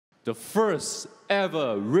the first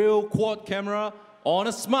ever real quad camera on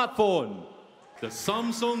a smartphone. The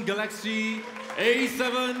Samsung Galaxy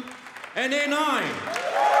A7 and A9.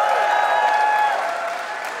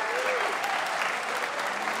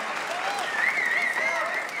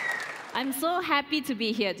 I'm so happy to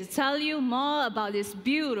be here to tell you more about this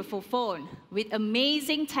beautiful phone with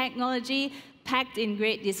amazing technology packed in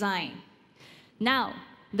great design. Now,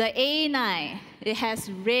 the A9, it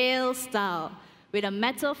has real style with a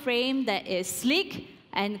metal frame that is sleek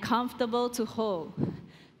and comfortable to hold.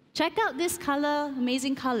 Check out these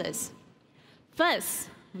amazing colors. First,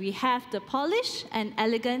 we have the polished and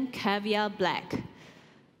elegant caviar black.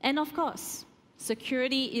 And of course,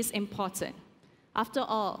 security is important. After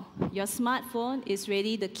all, your smartphone is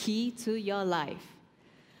really the key to your life.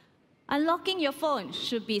 Unlocking your phone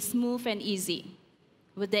should be smooth and easy.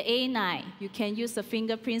 With the A9, you can use the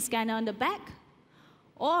fingerprint scanner on the back,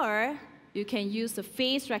 or you can use the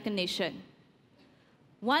face recognition.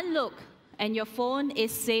 One look, and your phone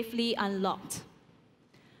is safely unlocked.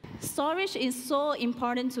 Storage is so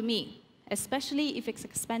important to me, especially if it's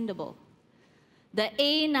expandable. The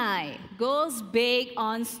A9 goes big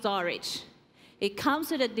on storage. It comes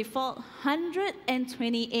with a default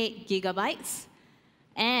 128 gigabytes,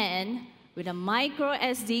 and with a micro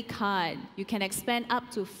SD card, you can expand up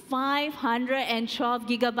to 512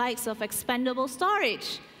 gigabytes of expandable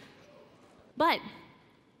storage. But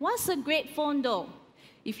what's a great phone though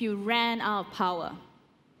if you ran out of power?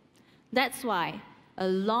 That's why a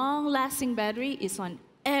long-lasting battery is on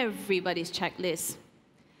everybody's checklist.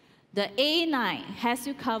 The A9 has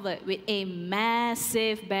you covered with a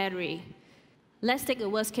massive battery. Let's take the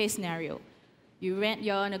worst-case scenario.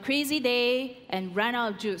 You're on a crazy day and run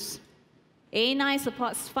out of juice. A9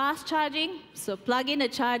 supports fast charging, so plug in the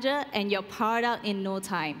charger and you're powered out in no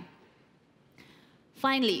time.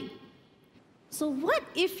 Finally, so what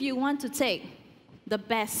if you want to take the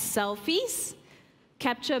best selfies,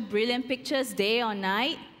 capture brilliant pictures day or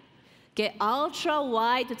night, get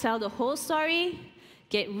ultra-wide to tell the whole story,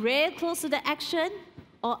 get real close to the action,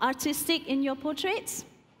 or artistic in your portraits?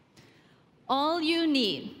 All you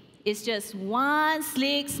need is just one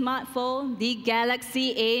sleek smartphone, the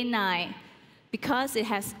Galaxy A9, because it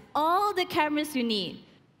has all the cameras you need.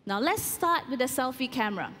 Now let's start with the selfie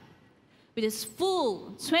camera. With its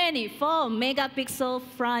full 24-megapixel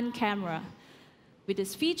front camera. With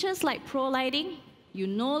its features like pro lighting, you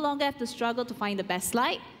no longer have to struggle to find the best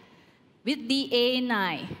light. With the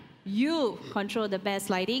A9, you control the best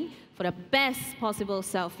lighting for the best possible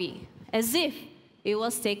selfie, as if it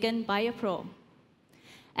was taken by a pro.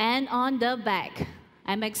 And on the back,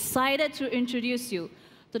 I'm excited to introduce you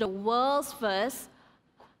to the world's first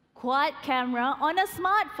quad camera on a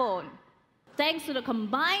smartphone. Thanks to the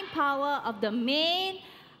combined power of the main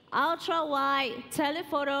ultra-wide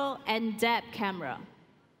telephoto and depth camera.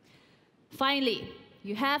 Finally,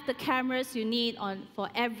 you have the cameras you need for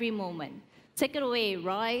every moment. Take it away,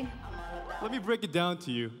 Roy. Let me break it down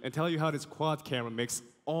to you and tell you how this quad camera makes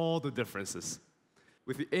all the differences.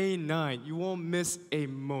 With the A9, you won't miss a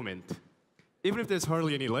moment. Even if there's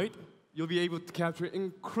hardly any light, you'll be able to capture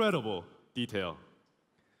incredible detail.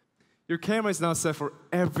 Your camera is now set for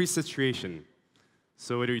every situation.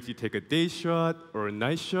 So whether you take a day shot or a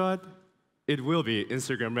night shot, it will be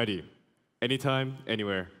Instagram ready. Anytime,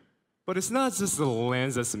 anywhere. But it's not just the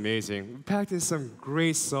lens that's amazing. We packed in some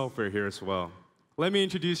great software here as well. Let me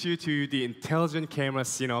introduce you to the Intelligent Camera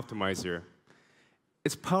Scene Optimizer.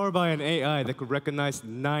 It's powered by an AI that could recognize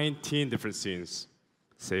 19 different scenes.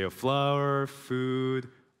 Say a flower, food,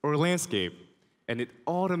 or landscape. And it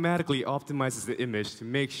automatically optimizes the image to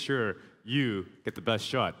make sure you get the best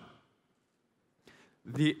shot.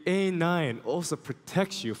 The A9 also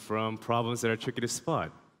protects you from problems that are tricky to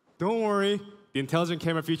spot. Don't worry, the intelligent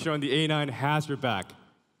camera feature on the A9 has your back.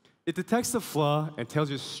 It detects the flaw and tells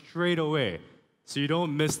you straight away, so you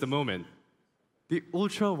don't miss the moment. The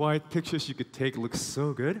ultra-wide pictures you could take look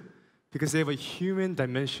so good because they have a human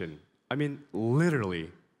dimension. I mean,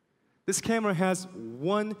 literally. This camera has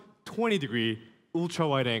 120-degree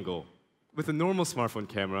ultra-wide angle. With a normal smartphone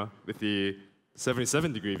camera, with the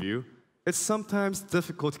 77-degree view, it's sometimes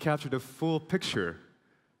difficult to capture the full picture.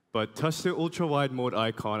 But touch the ultra-wide mode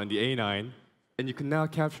icon on the A9, and you can now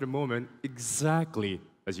capture the moment exactly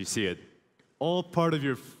as you see it. All part of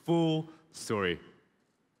your full story.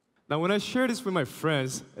 Now, when I share this with my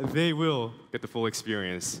friends, they will get the full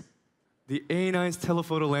experience. The A9's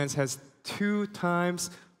telephoto lens has 2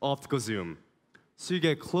 times optical zoom, so you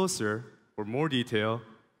get closer or more detail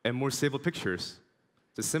and more stable pictures.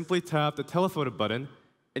 Just simply tap the telephoto button,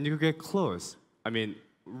 and you can get close. I mean,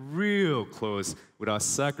 real close, without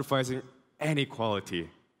sacrificing any quality.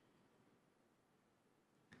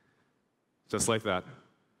 just like that.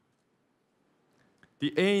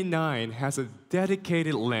 The A9 has a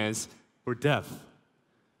dedicated lens for depth,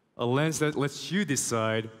 a lens that lets you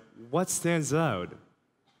decide what stands out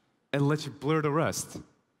and lets you blur the rest.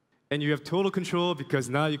 And you have total control because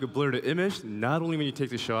now you can blur the image, not only when you take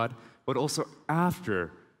the shot, but also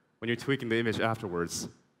after, when you're tweaking the image afterwards.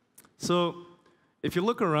 So if you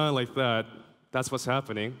look around like that, that's what's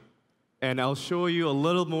happening. And I'll show you a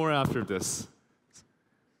little more after this.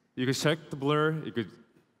 You can check the blur, you could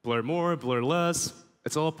blur more, blur less.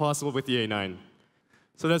 It's all possible with the A9.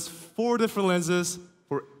 So that's 4 different lenses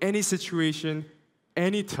for any situation,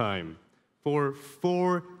 anytime, for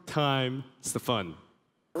 4 times the fun.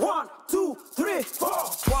 1, 2, 3, 4.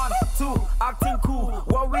 1, 2, acting cool.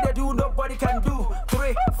 What we they do, nobody can do.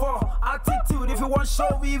 3, 4, attitude. If you want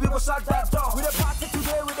show, we go shut that door. We the party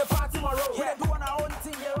today, we the party tomorrow. We do on our own.